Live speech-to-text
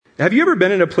Have you ever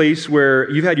been in a place where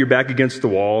you've had your back against the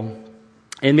wall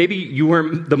and maybe you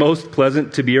weren't the most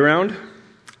pleasant to be around?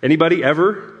 Anybody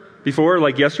ever before,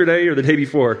 like yesterday or the day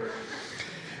before?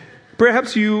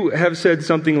 Perhaps you have said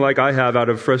something like I have out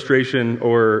of frustration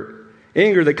or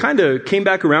anger that kind of came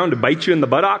back around to bite you in the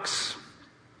buttocks.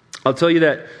 I'll tell you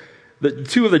that the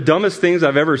two of the dumbest things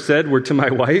I've ever said were to my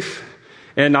wife,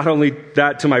 and not only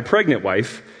that, to my pregnant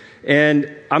wife.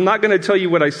 And I'm not going to tell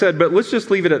you what I said, but let's just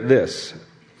leave it at this.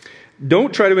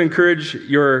 Don't try to encourage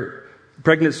your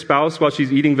pregnant spouse while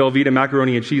she's eating Velveeta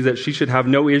macaroni and cheese that she should have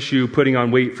no issue putting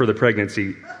on weight for the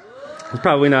pregnancy. It's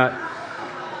probably not.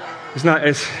 It's not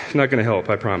going to help,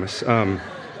 I promise.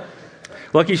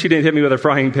 Lucky she didn't hit me with a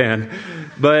frying pan.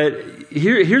 But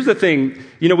here's the thing.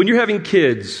 You know, when you're having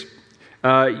kids,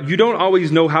 you don't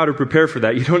always know how to prepare for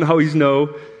that. You don't always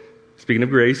know, speaking of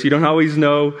grace, you don't always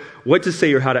know what to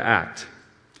say or how to act.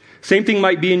 Same thing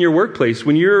might be in your workplace.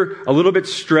 When you're a little bit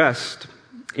stressed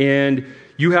and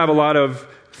you have a lot of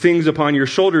things upon your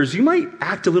shoulders, you might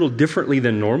act a little differently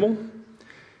than normal. A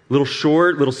little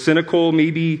short, a little cynical,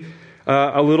 maybe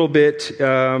a little bit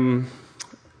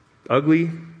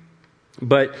ugly.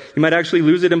 But you might actually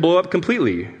lose it and blow up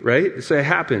completely, right? So it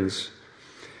happens.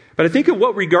 But I think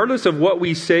regardless of what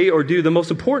we say or do, the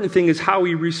most important thing is how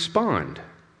we respond.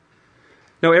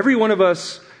 Now, every one of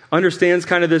us understands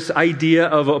kind of this idea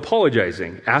of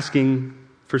apologizing, asking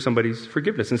for somebody's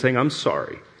forgiveness and saying, I'm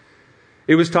sorry.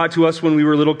 It was taught to us when we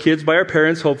were little kids by our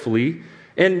parents, hopefully.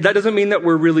 And that doesn't mean that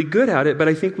we're really good at it, but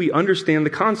I think we understand the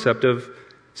concept of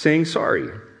saying sorry.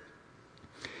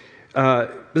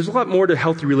 There's a lot more to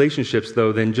healthy relationships,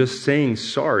 though, than just saying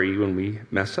sorry when we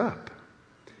mess up.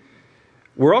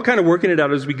 We're all kind of working it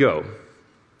out as we go.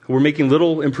 We're making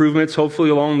little improvements, hopefully,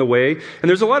 along the way. And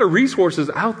there's a lot of resources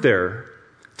out there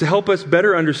to help us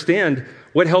better understand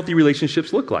what healthy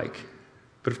relationships look like.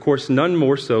 But, of course, none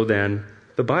more so than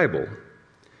the Bible.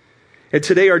 And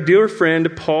today, our dear friend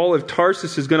Paul of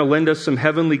Tarsus is going to lend us some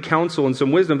heavenly counsel and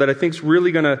some wisdom that I think is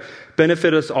really going to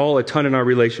benefit us all a ton in our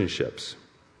relationships.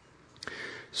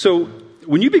 So,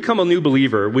 when you become a new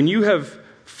believer, when you have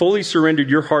fully surrendered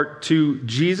your heart to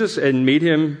Jesus and made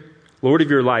him Lord of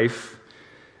your life,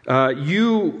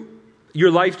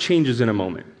 your life changes in a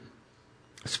moment.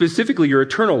 Specifically, your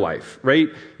eternal life, right?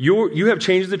 You have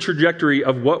changed the trajectory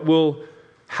of what will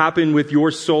happen with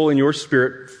your soul and your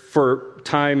spirit for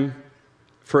time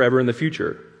forever in the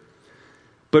future.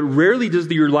 But rarely does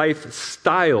your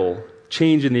lifestyle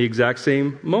change in the exact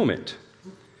same moment.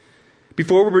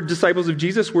 Before we were disciples of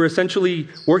Jesus, we're essentially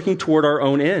working toward our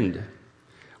own end.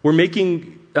 We're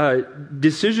making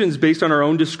decisions based on our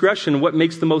own discretion, what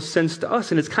makes the most sense to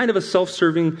us. And it's kind of a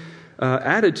self-serving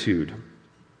attitude.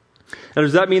 Now,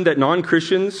 does that mean that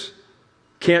non-Christians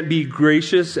can't be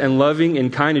gracious and loving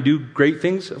and kind and do great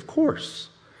things? Of course.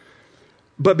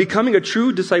 But becoming a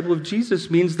true disciple of Jesus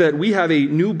means that we have a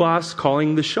new boss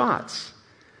calling the shots.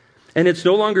 And it's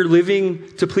no longer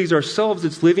living to please ourselves,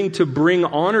 it's living to bring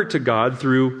honor to God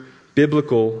through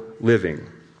biblical living.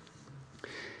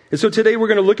 And so today we're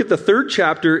going to look at the third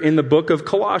chapter in the book of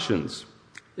Colossians.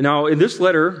 Now, in this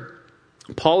letter,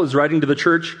 Paul is writing to the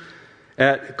church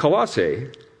at Colossae,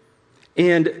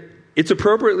 and it's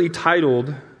appropriately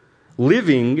titled,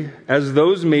 Living as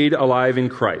Those Made Alive in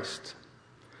Christ.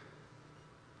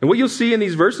 And what you'll see in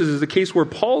these verses is a case where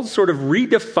Paul's sort of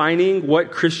redefining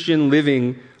what Christian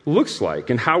living looks like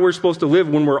and how we're supposed to live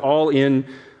when we're all in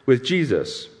with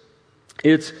Jesus.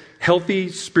 It's healthy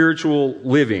spiritual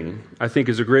living, I think,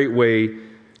 is a great way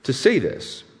to say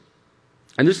this.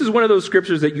 And this is one of those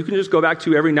scriptures that you can just go back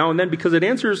to every now and then because it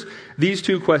answers these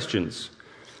two questions.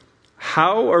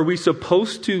 How are we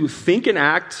supposed to think and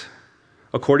act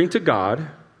according to God?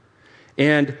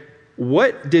 And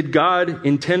what did God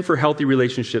intend for healthy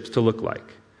relationships to look like?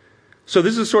 So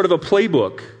this is sort of a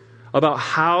playbook about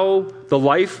how the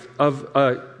life of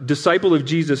a disciple of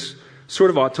Jesus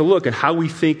sort of ought to look and how we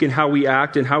think and how we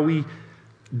act and how we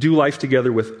do life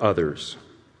together with others.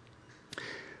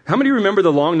 How many remember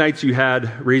the long nights you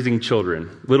had raising children,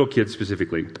 little kids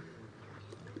specifically?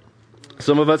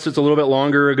 Some of us, it's a little bit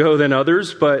longer ago than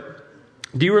others, but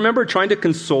do you remember trying to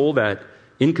console that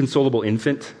inconsolable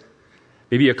infant?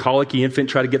 Maybe a colicky infant,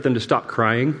 try to get them to stop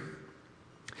crying.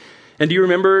 And do you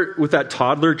remember with that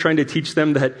toddler trying to teach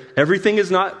them that everything is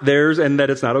not theirs and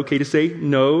that it's not okay to say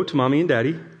no to mommy and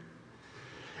daddy?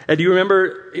 And do you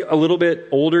remember a little bit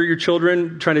older, your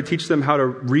children, trying to teach them how to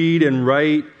read and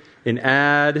write and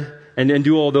add and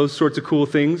do all those sorts of cool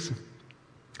things?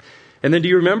 And then do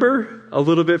you remember a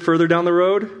little bit further down the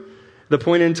road, the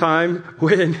point in time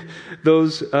when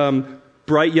those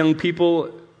bright young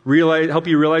people help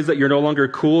you realize that you're no longer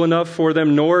cool enough for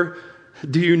them, nor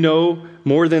Do you know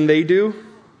more than they do?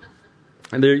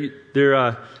 And they're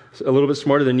a little bit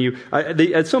smarter than you.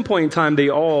 At some point in time,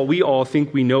 we all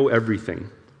think we know everything.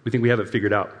 We think we have it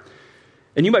figured out.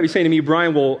 And you might be saying to me,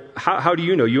 Brian, well, how do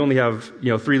you know? You only have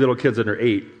 3 little kids under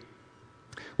 8.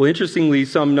 Well, interestingly,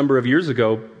 some number of years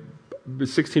ago,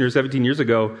 16 or 17 years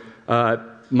ago,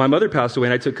 my mother passed away,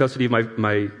 and I took custody of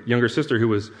my younger sister, who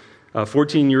was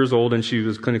 14 years old, and she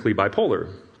was clinically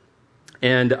bipolar.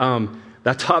 And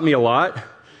that taught me a lot.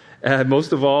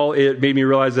 Most of all, it made me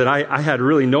realize that I had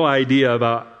really no idea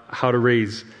about how to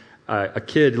raise a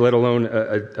kid, let alone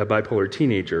a bipolar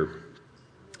teenager.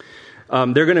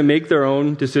 They're going to make their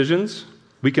own decisions.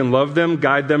 We can love them,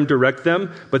 guide them, direct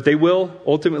them, but they will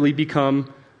ultimately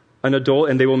become an adult,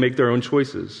 and they will make their own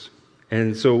choices.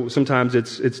 And so sometimes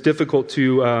it's difficult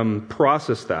to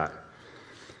process that.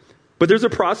 But there's a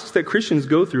process that Christians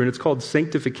go through, and it's called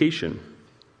sanctification.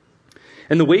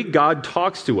 And the way God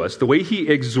talks to us, the way he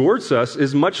exhorts us,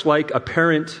 is much like a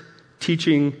parent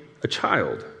teaching a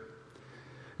child.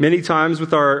 Many times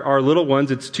with our little ones,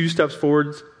 it's 2 steps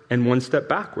forward and 1 step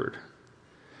backward.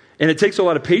 And it takes a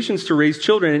lot of patience to raise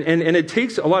children, and it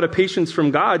takes a lot of patience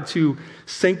from God to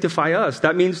sanctify us.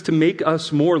 That means to make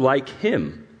us more like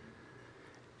him.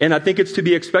 And I think it's to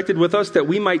be expected with us that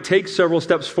we might take several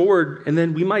steps forward, and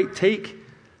then we might take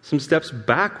some steps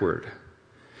backward.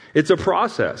 It's a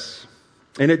process,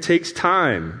 and it takes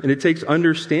time, and it takes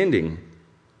understanding.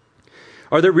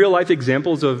 Are there real-life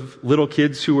examples of little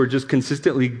kids who are just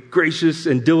consistently gracious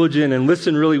and diligent and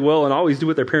listen really well and always do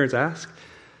what their parents ask?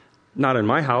 Not in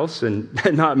my house, and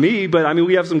not me, but I mean,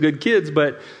 we have some good kids,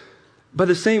 but by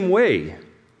the same way,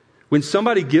 when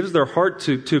somebody gives their heart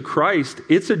to Christ,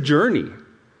 it's a journey.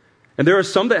 And there are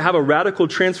some that have a radical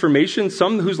transformation,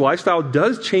 some whose lifestyle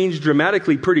does change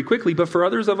dramatically pretty quickly, but for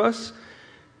others of us,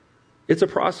 it's a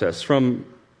process from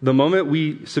the moment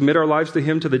we submit our lives to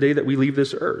him to the day that we leave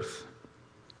this earth.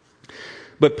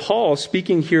 But Paul,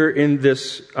 speaking here in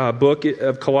this book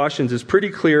of Colossians, is pretty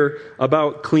clear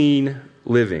about clean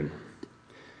living.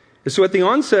 So at the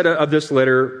onset of this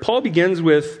letter, Paul begins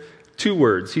with 2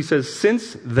 words. He says,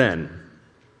 since then.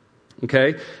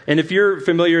 Okay? And if you're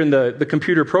familiar in the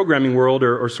computer programming world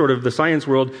or sort of the science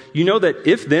world, you know that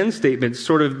if-then statements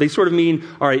sort of mean,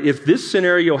 all right, if this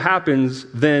scenario happens,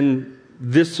 then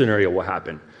this scenario will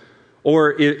happen.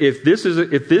 Or if this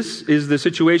is the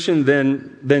situation,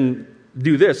 then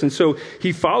do this. And so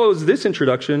he follows this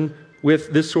introduction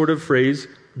with this sort of phrase,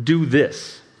 do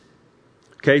this.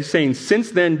 Okay, saying, since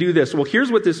then, do this. Well,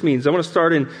 here's what this means. I want to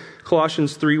start in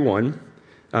Colossians 3:1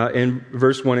 and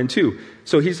verse 1 and 2.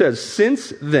 So he says,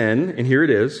 since then, and here it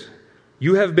is,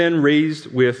 you have been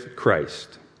raised with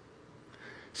Christ.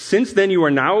 Since then, you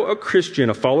are now a Christian,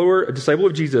 a follower, a disciple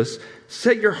of Jesus.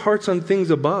 Set your hearts on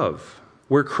things above,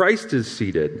 where Christ is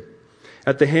seated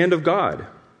at the hand of God.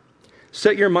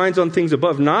 Set your minds on things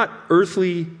above, not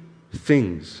earthly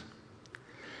things.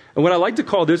 And what I like to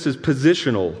call this is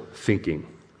positional thinking.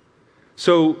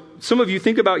 So some of you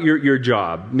think about your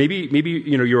job. Maybe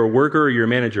you're a worker or you're a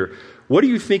manager. What are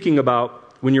you thinking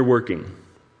about when you're working?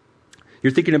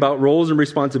 You're thinking about roles and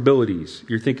responsibilities.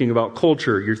 You're thinking about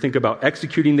culture. You're thinking about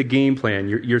executing the game plan.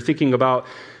 You're thinking about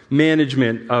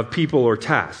management of people or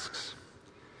tasks.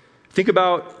 Think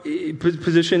about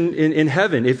position in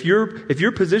heaven. If you're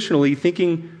positionally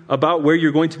thinking about where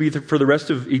you're going to be for the rest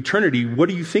of eternity, what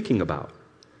are you thinking about?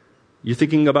 You're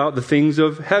thinking about the things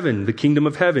of heaven, the kingdom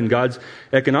of heaven, God's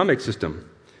economic system.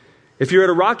 If you're at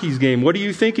a Rockies game, what are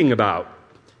you thinking about?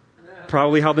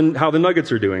 Probably how the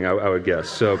Nuggets are doing, I would guess.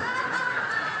 So,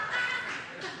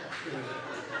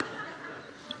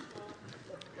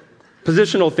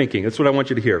 positional thinking, that's what I want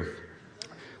you to hear.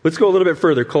 Let's go a little bit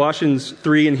further. Colossians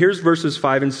 3, and here's verses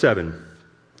 5 and 7.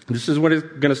 This is when it's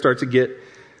going to start to get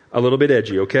a little bit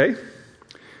edgy, okay?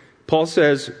 Paul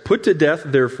says, put to death,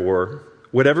 therefore,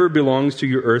 whatever belongs to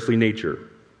your earthly nature.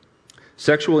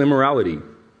 Sexual immorality,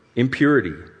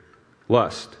 impurity,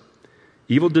 lust,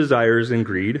 evil desires, and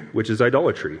greed, which is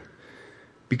idolatry.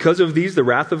 Because of these, the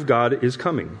wrath of God is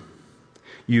coming.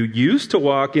 You used to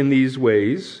walk in these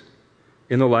ways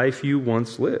in the life you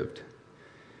once lived.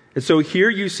 And so here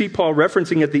you see Paul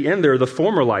referencing at the end there the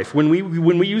former life. When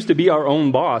we used to be our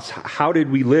own boss, how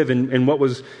did we live, and what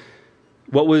was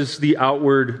the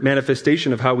outward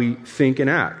manifestation of how we think and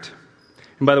act?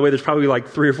 And by the way, there's probably like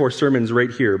 3 or 4 sermons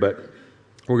right here, but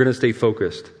we're going to stay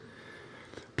focused.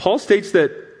 Paul states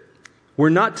that we're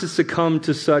not to succumb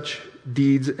to such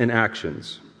deeds and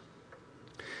actions.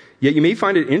 Yet you may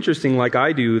find it interesting, like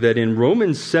I do, that in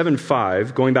Romans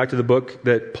 7:5, going back to the book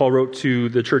that Paul wrote to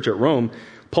the church at Rome,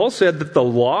 Paul said that the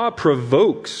law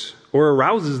provokes or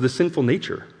arouses the sinful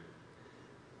nature.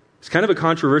 It's kind of a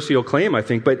controversial claim, I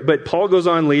think, but Paul goes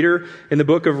on later in the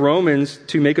book of Romans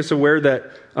to make us aware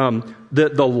that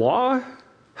the law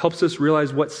helps us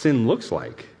realize what sin looks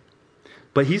like.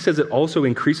 But he says it also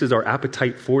increases our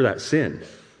appetite for that sin.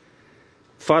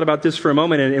 Thought about this for a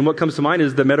moment, and what comes to mind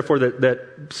is the metaphor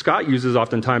that Scott uses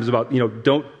oftentimes about,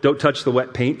 don't touch the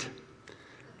wet paint.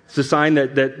 It's a sign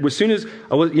that as soon as,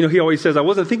 he always says, I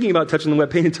wasn't thinking about touching the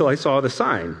wet paint until I saw the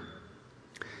sign.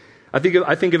 I think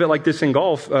of it like this in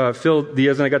golf. Phil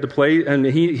Diaz and I got to play, and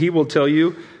he will tell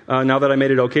you, now that I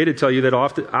made it okay to tell you that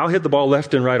often I'll hit the ball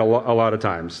left and right a lot of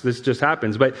times. This just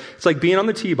happens. But it's like being on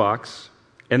the tee box,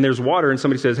 and there's water, and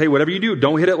somebody says, hey, whatever you do,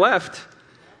 don't hit it left.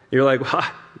 You're like,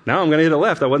 now I'm going to hit it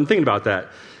left. I wasn't thinking about that.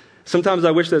 Sometimes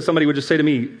I wish that somebody would just say to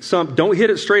me, don't hit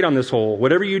it straight on this hole.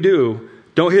 Whatever you do,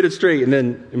 don't hit it straight, and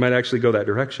then it might actually go that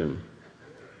direction.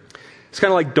 It's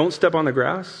kind of like don't step on the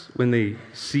grass when they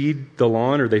seed the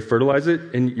lawn or they fertilize it,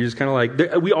 and you're just kind of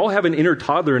like, we all have an inner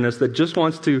toddler in us that just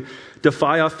wants to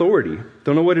defy authority.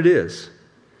 Don't know what it is.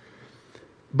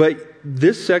 But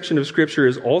this section of Scripture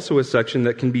is also a section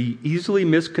that can be easily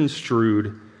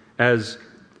misconstrued as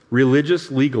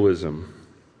religious legalism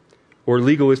or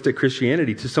legalistic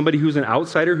Christianity to somebody who's an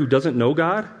outsider who doesn't know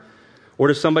God, or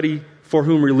to somebody for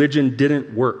whom religion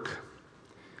didn't work.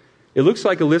 It looks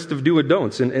like a list of do and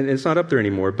don'ts, and it's not up there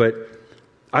anymore, but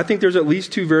I think there's at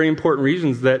least two very important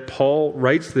reasons that Paul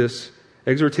writes this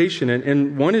exhortation,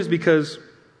 and one is because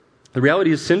the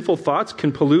reality is sinful thoughts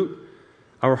can pollute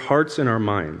our hearts and our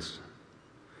minds.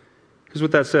 Here's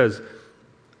what that says.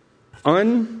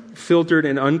 Unfiltered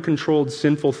and uncontrolled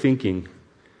sinful thinking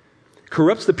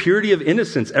corrupts the purity of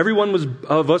innocence. Everyone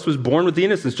of us was born with the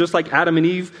innocence, just like Adam and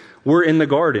Eve were in the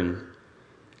garden.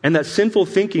 And that sinful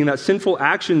thinking, that sinful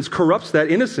actions corrupts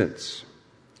that innocence.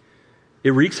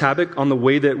 It wreaks havoc on the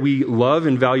way that we love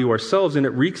and value ourselves, and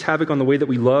it wreaks havoc on the way that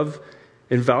we love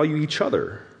and value each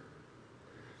other.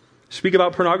 Speak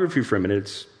about pornography for a minute.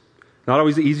 It's not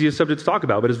always the easiest subject to talk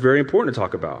about, but it's very important to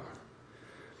talk about.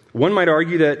 One might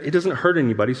argue that it doesn't hurt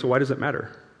anybody, so why does it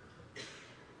matter?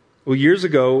 Well, years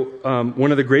ago,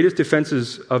 one of the greatest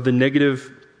defenses of the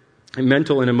negative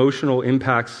mental and emotional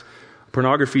impacts of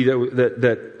pornography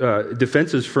that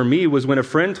defenses for me was when a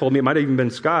friend told me, it might have even been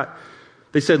Scott,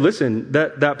 they said, listen,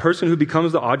 that person who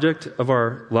becomes the object of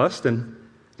our lust and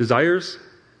desires,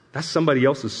 that's somebody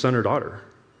else's son or daughter.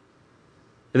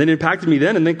 And then it impacted me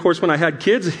then. And then, of course, when I had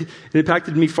kids, it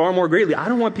impacted me far more greatly. I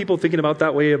don't want people thinking about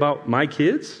that way about my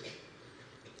kids.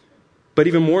 But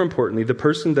even more importantly, the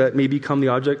person that may become the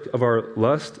object of our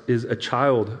lust is a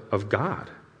child of God.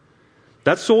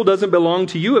 That soul doesn't belong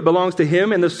to you. It belongs to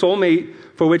Him and the soulmate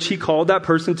for which He called that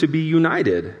person to be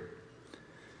united.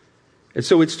 And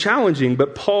so it's challenging,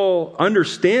 but Paul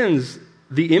understands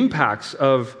the impacts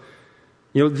of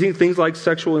things like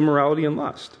sexual immorality and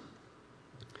lust.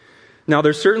 Now,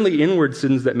 there's certainly inward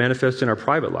sins that manifest in our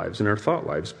private lives, in our thought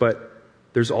lives, but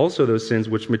there's also those sins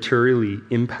which materially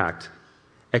impact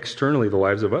externally the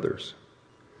lives of others.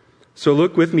 So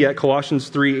look with me at Colossians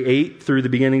 3:8 through the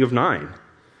beginning of 9.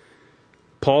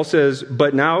 Paul says,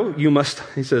 but now you must,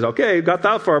 he says, okay, got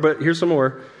that far, but here's some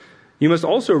more. You must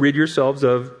also rid yourselves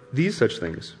of these such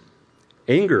things: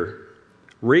 anger,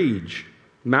 rage,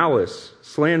 malice,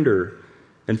 slander,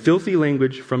 and filthy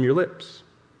language from your lips.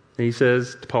 And he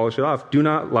says, to polish it off, do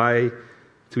not lie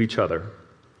to each other.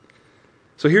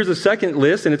 So here's a second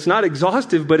list, and it's not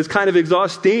exhaustive, but it's kind of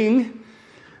exhausting,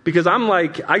 because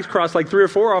I crossed like 3 or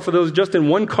 4 off of those just in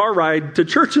one car ride to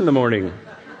church in the morning.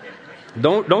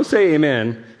 Don't say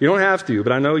amen. You don't have to,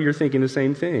 but I know you're thinking the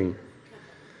same thing.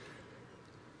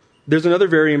 There's another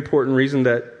very important reason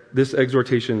that this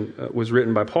exhortation was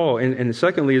written by Paul, and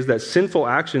secondly is that sinful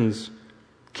actions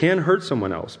can hurt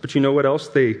someone else. But you know what else?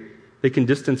 They can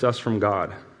distance us from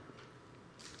God.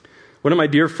 One of my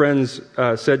dear friends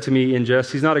said to me in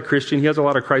jest, he's not a Christian, he has a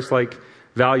lot of Christ-like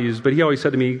values, but he always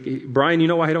said to me, Brian, you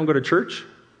know why I don't go to church?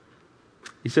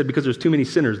 He said, because there's too many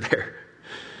sinners there.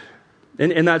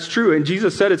 And that's true. And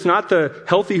Jesus said it's not the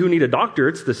healthy who need a doctor,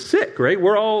 it's the sick, right?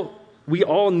 We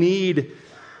all need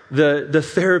the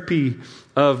therapy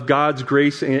of God's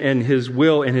grace and His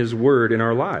will and His word in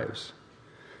our lives.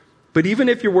 But even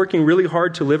if you're working really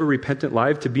hard to live a repentant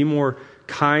life, to be more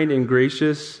kind and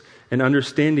gracious and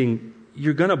understanding,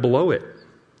 you're going to blow it.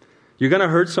 You're going to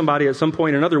hurt somebody at some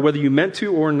point or another, whether you meant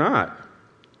to or not.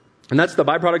 And that's the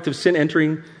byproduct of sin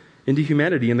entering into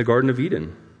humanity in the Garden of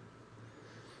Eden.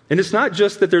 And it's not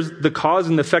just that there's the cause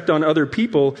and the effect on other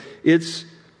people. It's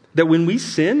that when we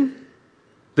sin,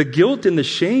 the guilt and the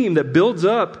shame that builds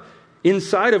up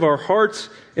inside of our hearts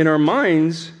and our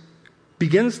minds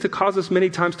begins to cause us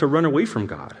many times to run away from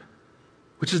God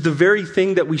which is the very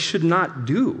thing that we should not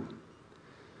do.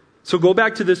 So go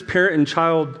back to this parent and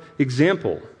child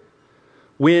example.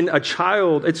 When a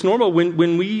child, it's normal,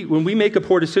 when we make a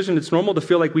poor decision, it's normal to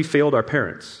feel like we failed our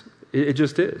parents. It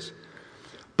just is.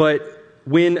 But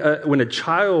when a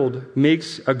child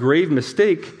makes a grave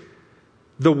mistake,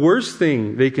 the worst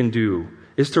thing they can do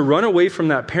is to run away from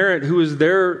that parent who is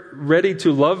there ready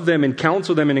to love them and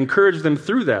counsel them and encourage them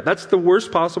through that. That's the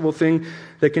worst possible thing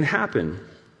that can happen.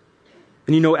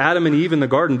 And Adam and Eve in the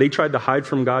garden, they tried to hide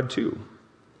from God too.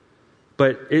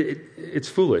 But it's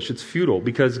foolish. It's futile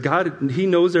because God, He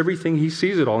knows everything. He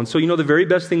sees it all. And so, the very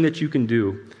best thing that you can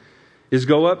do is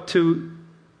go up to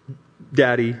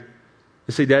Daddy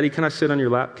and say, Daddy, can I sit on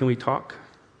your lap? Can we talk?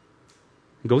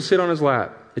 And go sit on his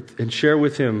lap and share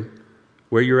with him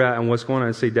where you're at and what's going on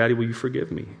and say, Daddy, will you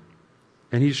forgive me?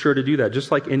 And he's sure to do that,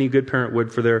 just like any good parent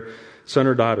would for their son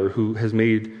or daughter who has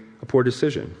made a poor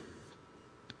decision.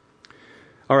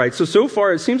 All right, so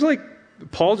far it seems like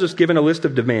Paul's just given a list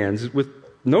of demands with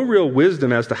no real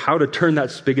wisdom as to how to turn that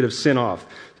spigot of sin off.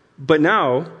 But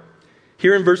now,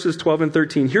 here in verses 12 and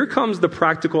 13, here comes the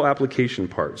practical application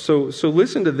part. So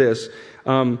listen to this.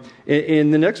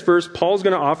 In the next verse, Paul's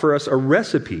going to offer us a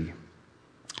recipe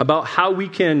about how we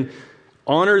can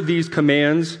honor these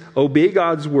commands, obey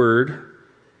God's word,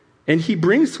 and he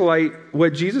brings to light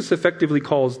what Jesus effectively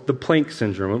calls the plank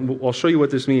syndrome. I'll show you what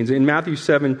this means. In Matthew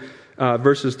 7,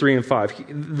 verses 3 and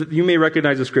 5, you may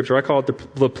recognize the scripture. I call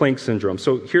it the plank syndrome.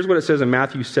 So here's what it says in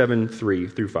Matthew 7, 3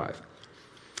 through 5.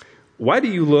 Why do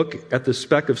you look at the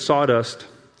speck of sawdust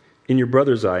in your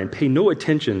brother's eye and pay no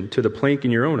attention to the plank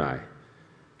in your own eye?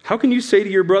 How can you say to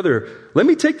your brother, let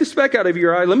me take the speck out of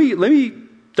your eye, let me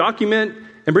document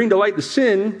and bring to light the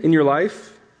sin in your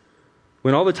life,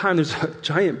 when all the time there's a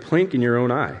giant plank in your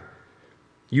own eye?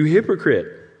 You hypocrite.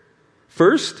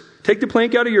 First, take the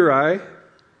plank out of your eye,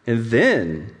 and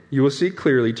then you will see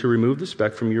clearly to remove the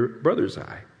speck from your brother's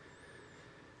eye.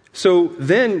 So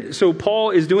Paul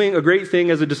is doing a great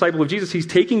thing as a disciple of Jesus. He's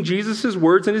taking Jesus'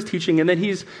 words and his teaching, and then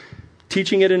he's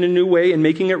teaching it in a new way and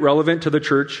making it relevant to the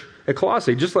church at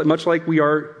Colossae, much like we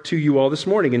are to you all this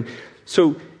morning. And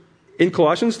so in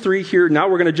Colossians 3 here, now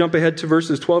we're going to jump ahead to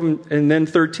verses 12 and then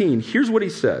 13. Here's what he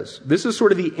says. This is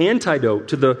sort of the antidote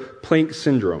to the plank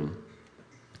syndrome.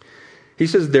 He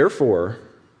says, therefore,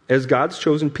 as God's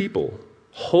chosen people,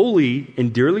 holy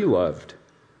and dearly loved,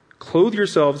 clothe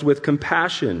yourselves with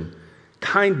compassion,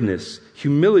 kindness,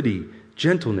 humility,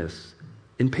 gentleness,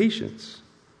 and patience.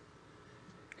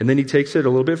 And then he takes it a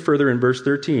little bit further in verse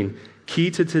 13. Key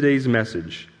to today's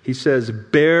message. He says,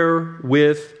 bear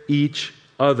with each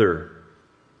other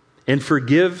and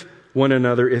forgive one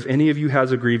another if any of you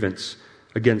has a grievance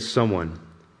against someone.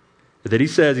 And then he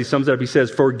sums it up, he says,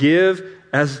 forgive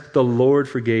as the Lord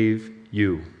forgave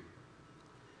you.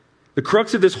 The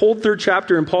crux of this whole third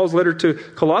chapter in Paul's letter to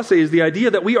Colossae is the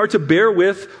idea that we are to bear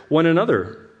with one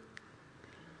another.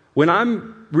 When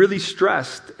I'm really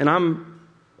stressed and I'm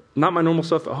not my normal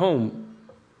self at home,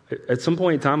 at some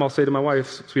point in time I'll say to my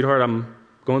wife, sweetheart, I'm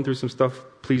going through some stuff,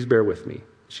 please bear with me.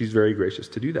 She's very gracious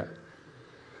to do that.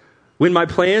 When my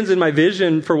plans and my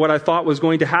vision for what I thought was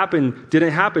going to happen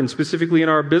didn't happen, specifically in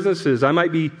our businesses, I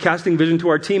might be casting vision to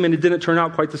our team and it didn't turn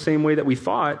out quite the same way that we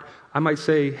thought, I might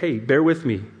say, hey, bear with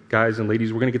me, guys and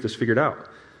ladies, we're going to get this figured out.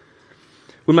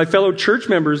 When my fellow church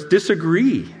members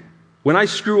disagree, when I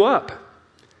screw up,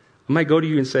 I might go to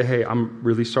you and say, hey, I'm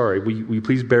really sorry. Will you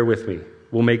please bear with me?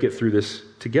 We'll make it through this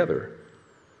together.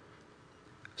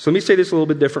 So let me say this a little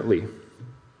bit differently.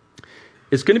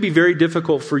 It's going to be very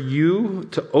difficult for you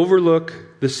to overlook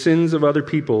the sins of other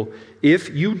people if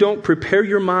you don't prepare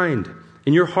your mind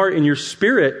and your heart and your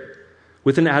spirit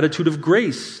with an attitude of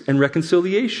grace and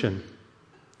reconciliation.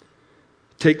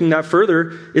 Taking that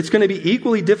further, it's going to be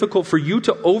equally difficult for you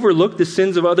to overlook the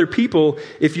sins of other people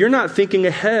if you're not thinking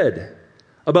ahead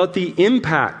about the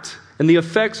impact and the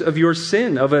effects of your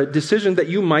sin, of a decision that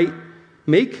you might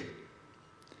make.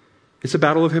 It's a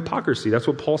battle of hypocrisy. That's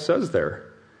what Paul says there.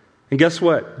 And guess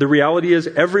what? The reality is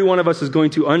every one of us is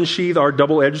going to unsheath our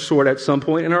double-edged sword at some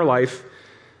point in our life.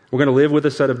 We're going to live with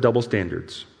a set of double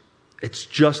standards. It's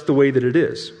just the way that it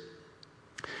is.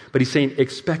 But he's saying,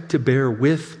 expect to bear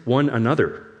with one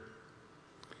another.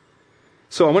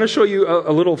 So I want to show you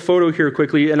a little photo here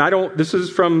quickly. And this is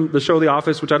from the show The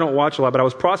Office, which I don't watch a lot, but I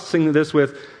was processing this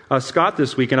with Scott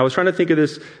this week, and I was trying to think of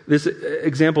this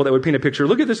example that would paint a picture.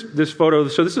 Look at this photo.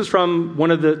 So this is from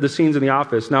one of the scenes in The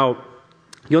Office. Now,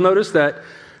 you'll notice that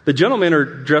the gentlemen are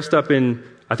dressed up in,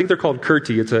 I think they're called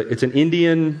kurti. It's an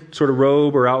Indian sort of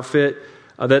robe or outfit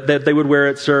that they would wear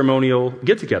at ceremonial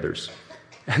get-togethers.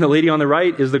 And the lady on the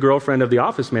right is the girlfriend of the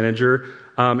office manager,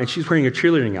 and she's wearing a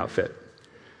cheerleading outfit.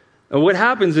 And what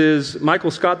happens is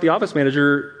Michael Scott, the office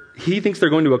manager, he thinks they're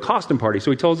going to a costume party.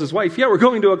 So he tells his wife, yeah, we're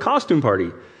going to a costume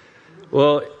party.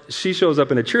 Well, she shows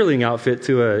up in a cheerleading outfit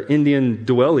to an Indian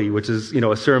dueli, which is,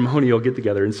 a ceremonial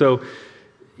get-together. And so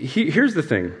here's the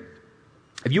thing.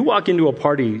 If you walk into a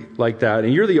party like that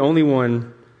and you're the only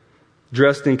one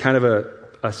dressed in kind of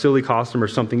a silly costume or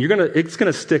something, it's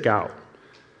going to stick out.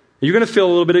 You're going to feel a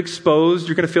little bit exposed.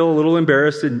 You're going to feel a little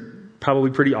embarrassed and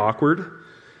probably pretty awkward.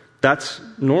 That's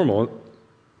normal.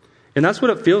 And that's what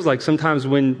it feels like sometimes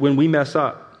when we mess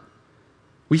up.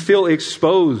 We feel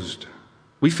exposed.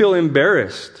 We feel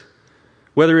embarrassed.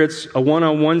 Whether it's a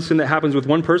one-on-one sin that happens with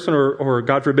one person or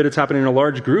God forbid, it's happening in a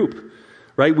large group,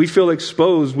 right? We feel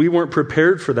exposed. We weren't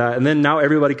prepared for that. And then now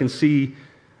everybody can see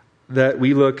that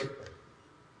we look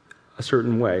a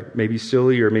certain way, maybe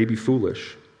silly or maybe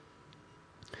foolish.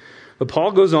 But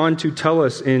Paul goes on to tell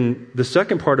us in the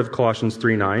second part of Colossians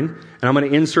 3:9, and I'm going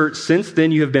to insert, since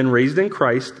then you have been raised in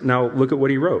Christ. Now look at what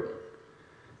he wrote.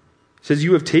 It says,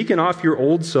 you have taken off your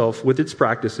old self with its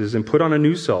practices and put on a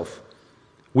new self,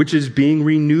 which is being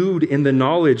renewed in the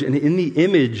knowledge and in the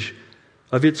image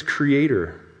of its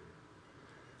creator.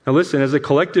 Now listen, as a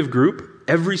collective group,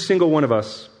 every single one of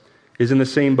us is in the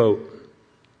same boat.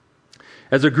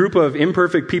 As a group of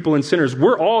imperfect people and sinners,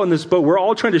 we're all in this boat. We're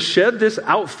all trying to shed this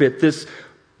outfit, this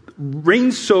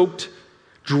rain-soaked,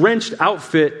 drenched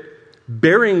outfit,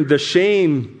 bearing the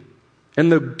shame and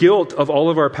the guilt of all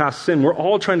of our past sin. We're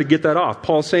all trying to get that off.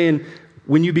 Paul's saying,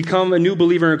 when you become a new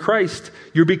believer in Christ,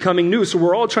 you're becoming new. So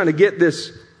we're all trying to get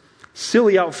this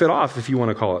silly outfit off, if you want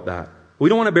to call it that. We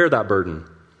don't want to bear that burden.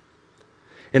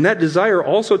 And that desire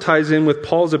also ties in with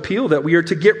Paul's appeal that we are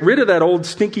to get rid of that old,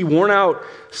 stinky, worn-out,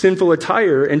 sinful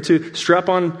attire and to strap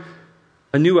on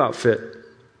a new outfit.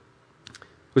 I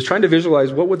was trying to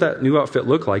visualize what would that new outfit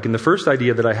look like. And the first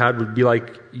idea that I had would be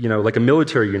like a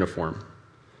military uniform.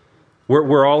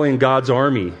 We're all in God's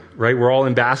army, right? We're all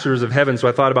ambassadors of heaven. So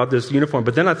I thought about this uniform.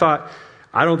 But then I thought,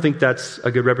 I don't think that's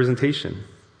a good representation.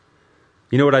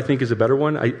 You know what I think is a better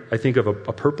one? I think of a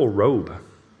purple robe.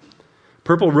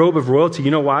 Purple robe of royalty.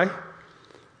 You know why?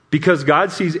 Because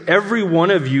God sees every one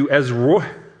of you as royal.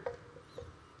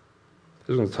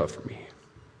 This one's tough for me.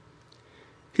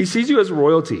 He sees you as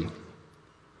royalty.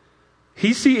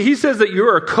 He says that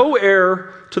you're a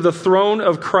co-heir to the throne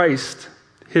of Christ,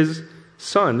 his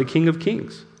Son, the King of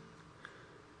Kings.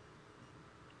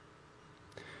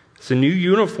 It's a new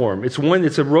uniform. It's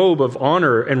a robe of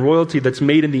honor and royalty that's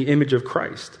made in the image of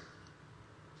Christ.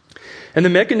 And the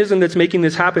mechanism that's making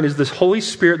this happen is this Holy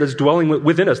Spirit that's dwelling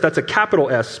within us. That's a capital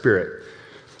S spirit.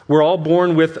 We're all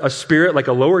born with a spirit, like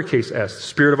a lowercase s,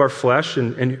 spirit of our flesh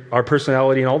and our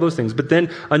personality and all those things. But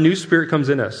then a new spirit comes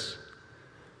in us.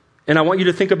 And I want you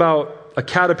to think about a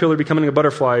caterpillar becoming a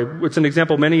butterfly. It's an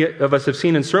example many of us have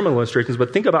seen in sermon illustrations,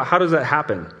 but think about how does that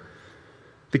happen?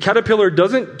 The caterpillar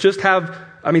doesn't just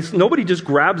nobody just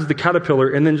grabs the caterpillar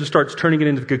and then just starts turning it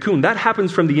into the cocoon. That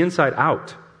happens from the inside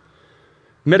out.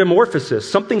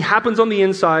 Metamorphosis. Something happens on the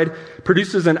inside,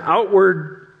 produces an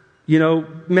outward,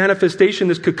 manifestation,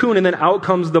 this cocoon, and then out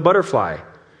comes the butterfly.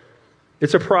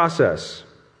 It's a process.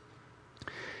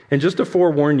 And just to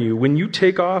forewarn you, when you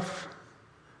take off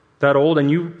that old and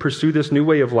you pursue this new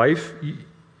way of life,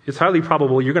 it's highly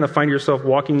probable you're going to find yourself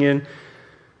walking in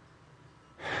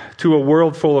to a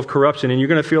world full of corruption, and you're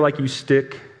going to feel like you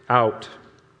stick out.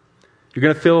 You're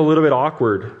going to feel a little bit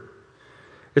awkward.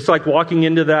 It's like walking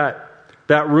into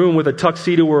that room with a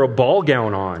tuxedo or a ball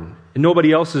gown on, and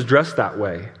nobody else is dressed that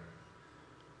way.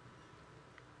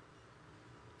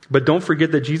 But don't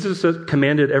forget that Jesus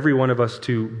commanded every one of us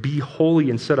to be holy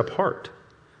and set apart.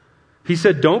 He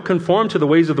said, don't conform to the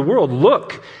ways of the world.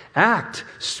 Look, act,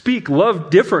 speak, love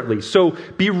differently. So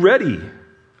be ready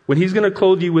when he's going to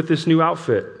clothe you with this new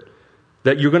outfit,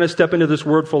 that you're going to step into this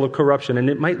world full of corruption, and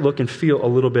it might look and feel a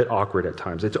little bit awkward at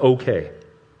times. It's okay.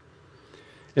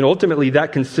 And ultimately,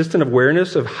 that consistent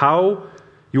awareness of how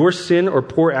your sin or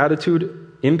poor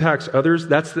attitude impacts others,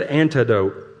 that's the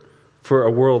antidote for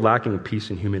a world lacking peace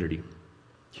and humility.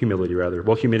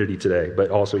 Well, humidity today,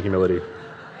 but also humility.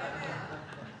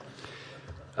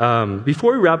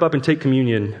 Before we wrap up and take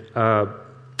communion, I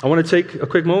want to take a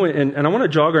quick moment and I want to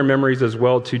jog our memories as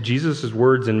well to Jesus'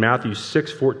 words in Matthew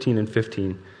 6:14 and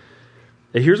 15.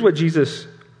 And here's what Jesus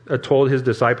told his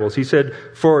disciples. He said,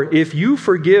 "For if you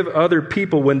forgive other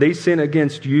people when they sin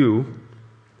against you,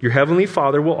 your heavenly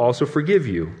Father will also forgive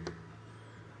you.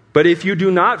 But if you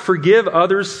do not forgive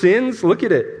others' sins," look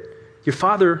at it, "your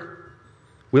Father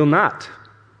will not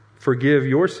forgive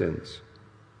your sins."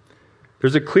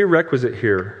 There's a clear requisite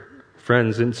here,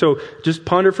 friends. And so just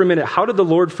ponder for a minute, how did the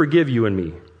Lord forgive you and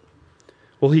me?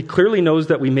 Well, he clearly knows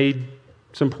that we made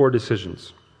some poor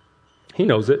decisions. He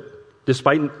knows it,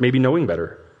 despite maybe knowing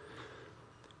better.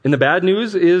 And the bad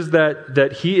news is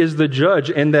that he is the judge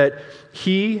and that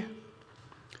he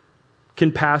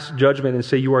can pass judgment and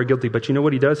say you are guilty. But you know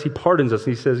what he does? He pardons us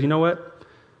and he says, you know what?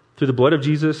 Through the blood of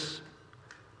Jesus,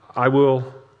 I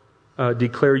will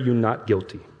declare you not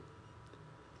guilty.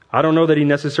 I don't know that he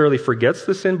necessarily forgets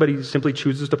the sin, but he simply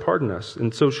chooses to pardon us.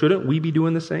 And so shouldn't we be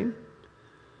doing the same?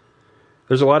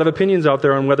 There's a lot of opinions out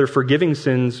there on whether forgiving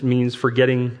sins means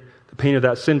forgetting the pain of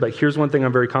that sin, but here's one thing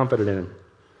I'm very confident in.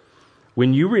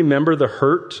 When you remember the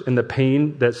hurt and the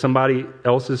pain that somebody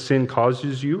else's sin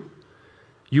causes you,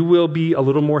 you will be a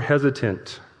little more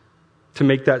hesitant to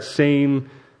make that same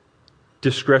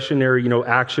discretionary,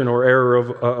 action or error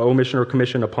of omission or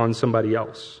commission upon somebody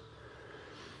else.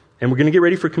 And we're going to get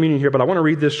ready for communion here, but I want to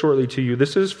read this shortly to you.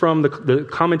 This is from the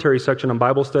commentary section on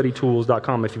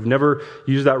BibleStudyTools.com. If you've never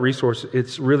used that resource,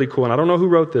 it's really cool. And I don't know who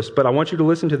wrote this, but I want you to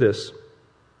listen to this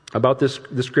about this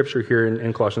scripture here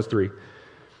in Colossians 3.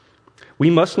 We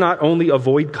must not only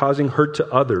avoid causing hurt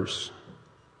to others,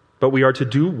 but we are to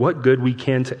do what good we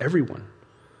can to everyone.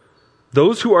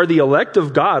 Those who are the elect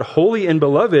of God, holy and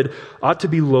beloved, ought to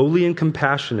be lowly and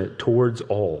compassionate towards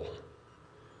all.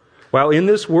 While in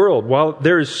this world, while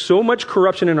there is so much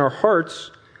corruption in our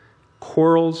hearts,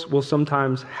 quarrels will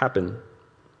sometimes happen.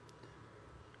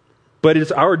 But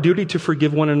it's our duty to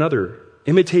forgive one another,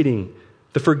 imitating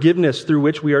the forgiveness through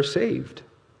which we are saved.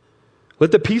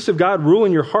 Let the peace of God rule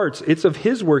in your hearts. It's of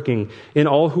His working in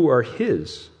all who are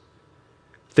His.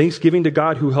 Thanksgiving to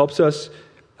God who helps us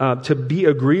to be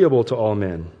agreeable to all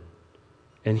men.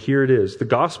 And here it is. The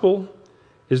gospel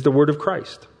is the word of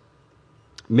Christ.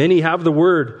 Many have the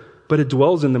word, but it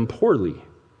dwells in them poorly.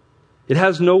 It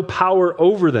has no power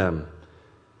over them.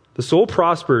 The soul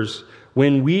prospers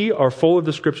when we are full of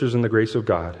the scriptures and the grace of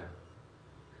God.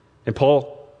 And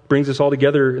Paul brings this all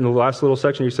together in the last little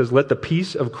section. He says, let the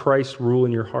peace of Christ rule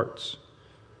in your hearts.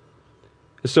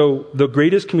 So the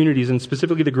greatest communities, and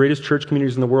specifically the greatest church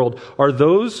communities in the world, are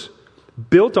those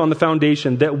built on the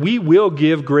foundation that we will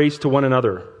give grace to one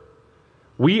another.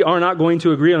 We are not going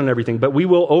to agree on everything, but we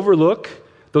will overlook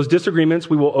those disagreements,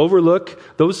 we will overlook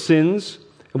those sins,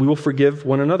 and we will forgive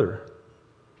one another.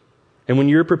 And when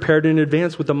you're prepared in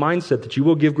advance with the mindset that you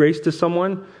will give grace to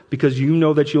someone because you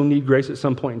know that you'll need grace at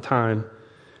some point in time,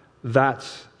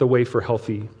 that's the way for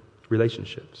healthy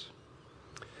relationships.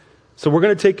 So we're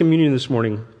going to take communion this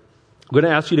morning. I'm going to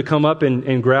ask you to come up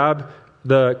and grab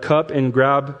the cup and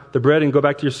grab the bread and go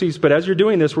back to your seats. But as you're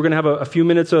doing this, we're going to have a few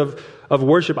minutes of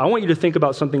worship. I want you to think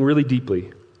about something really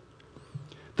deeply.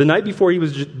 The night before he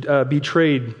was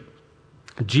betrayed,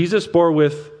 Jesus bore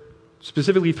with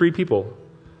specifically 3 people.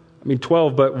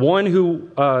 12, but one who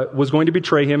was going to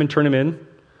betray him and turn him in.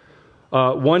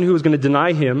 One who was going to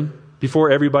deny him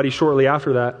before everybody shortly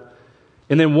after that.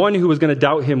 And then one who was going to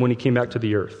doubt him when he came back to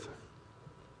the earth.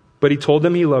 But he told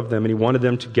them he loved them and he wanted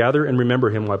them to gather and remember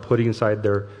him while putting aside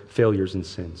their failures and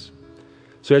sins.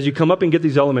 So as you come up and get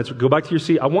these elements, go back to your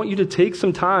seat. I want you to take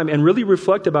some time and really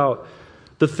reflect about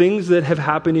the things that have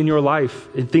happened in your life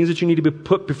and things that you need to be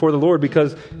put before the Lord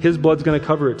because His blood's going to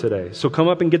cover it today. So come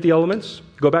up and get the elements,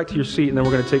 go back to your seat, and then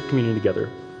we're going to take communion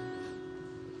together.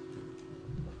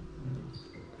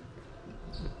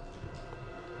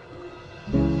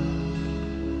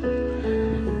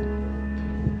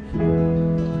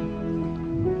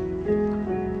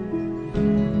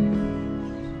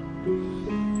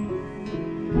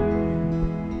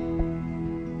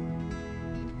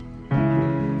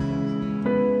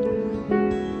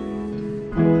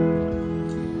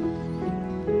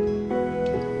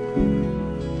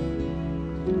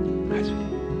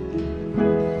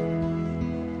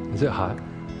 Is it hot?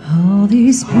 All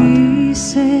these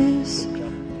pieces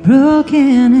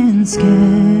broken and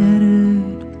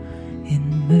scattered,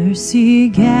 in mercy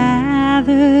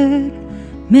gathered,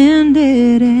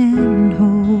 mended and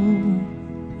whole,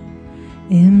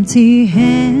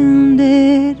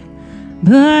 empty-handed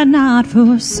but not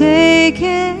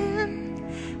forsaken.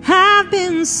 I've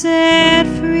been set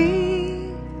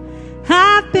free.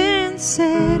 I've been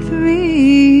set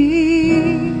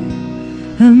free.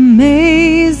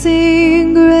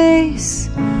 Amazing grace,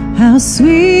 how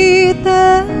sweet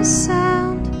the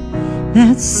sound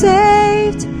that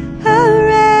saved a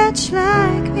wretch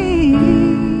like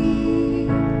me.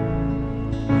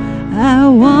 I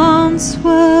once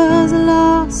was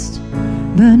lost,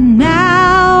 but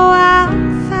now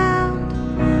I'm found,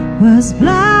 was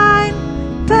blind,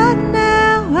 but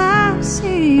now I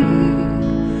see.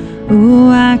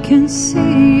 Oh, I can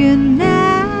see it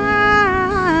now.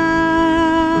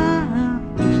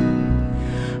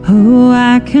 Oh,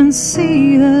 I can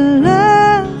see the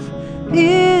love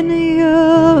in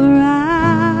your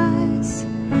eyes,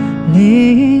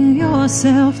 laying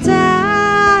yourself down,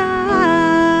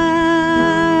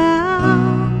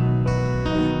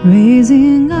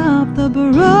 raising up the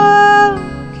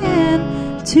broken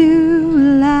to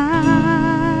life.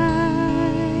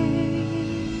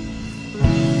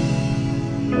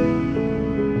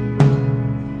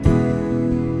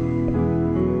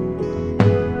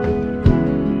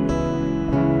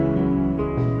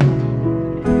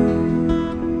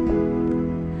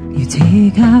 You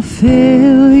take our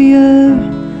failure,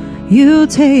 you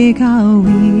take our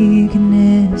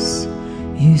weakness,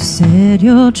 you set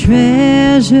your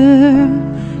treasure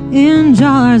in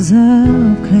jars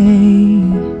of clay.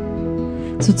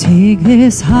 So take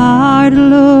this heart,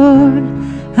 Lord,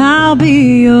 I'll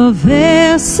be your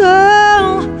vessel,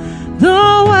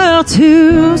 the world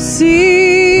to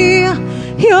see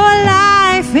your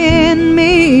life in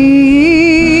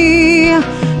me.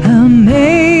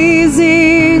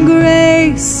 Amazing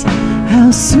grace, how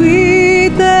sweet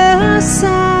the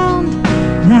sound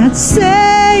that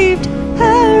saved a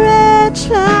wretch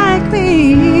like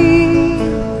me.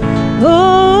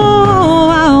 Oh,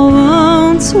 I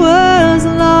once was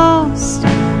lost,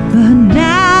 but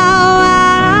now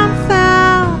I'm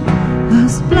found.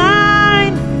 Was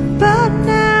blind, but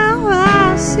now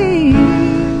I see.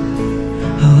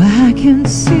 Oh, I can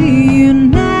see you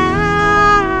now.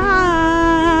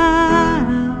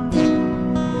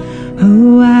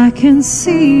 Oh, I can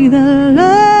see the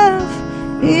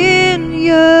love in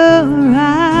your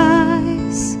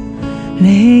eyes,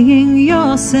 laying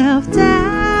yourself down,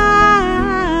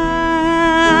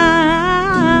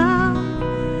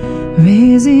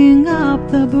 raising up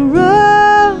the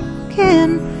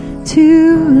broken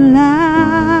to life.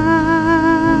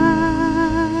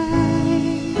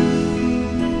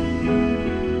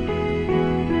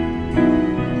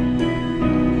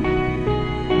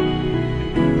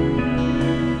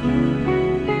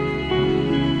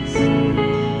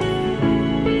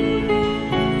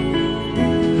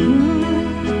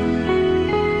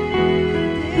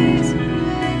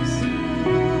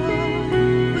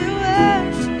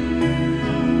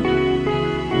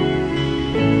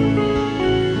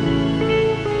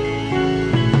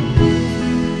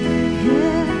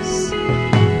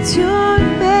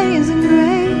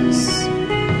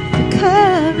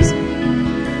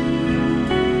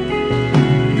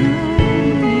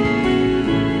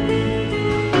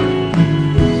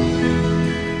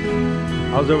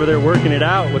 I was over there working it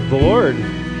out with the Lord.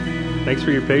 Thanks for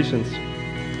your patience.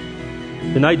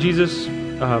 The night Jesus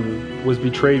was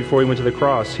betrayed before he went to the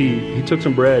cross, he took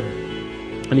some bread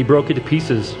and he broke it to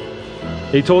pieces.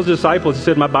 And he told his disciples, he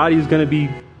said, my body is going to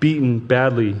be beaten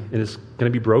badly and it's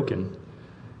going to be broken.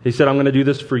 He said, I'm going to do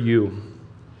this for you.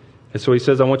 And so he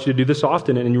says, I want you to do this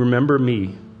often and you remember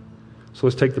me. So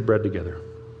let's take the bread together.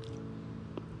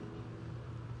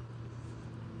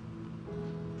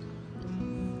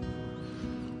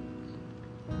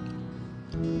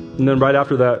 And then right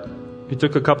after that, he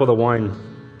took a cup of the wine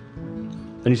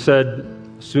and he said,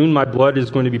 soon my blood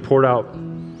is going to be poured out.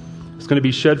 It's going to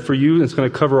be shed for you and it's going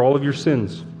to cover all of your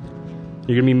sins.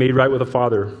 You're going to be made right with the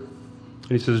Father. And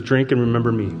he says, drink and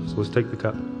remember me. So let's take the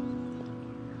cup.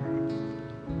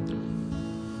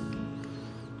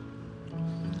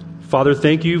 Father,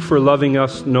 thank you for loving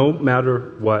us no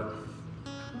matter what.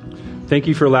 Thank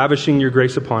you for lavishing your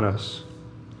grace upon us.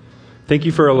 Thank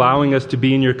you for allowing us to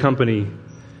be in your company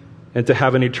and to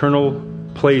have an eternal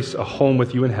place, a home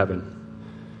with you in heaven.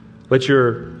 Let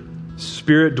your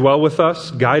Spirit dwell with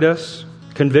us, guide us,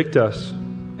 convict us,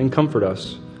 and comfort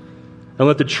us. And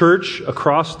let the church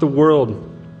across the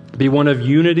world be one of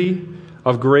unity,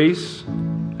 of grace,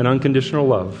 and unconditional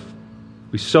love.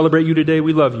 We celebrate you today.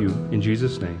 We love you. In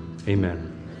Jesus' name, amen.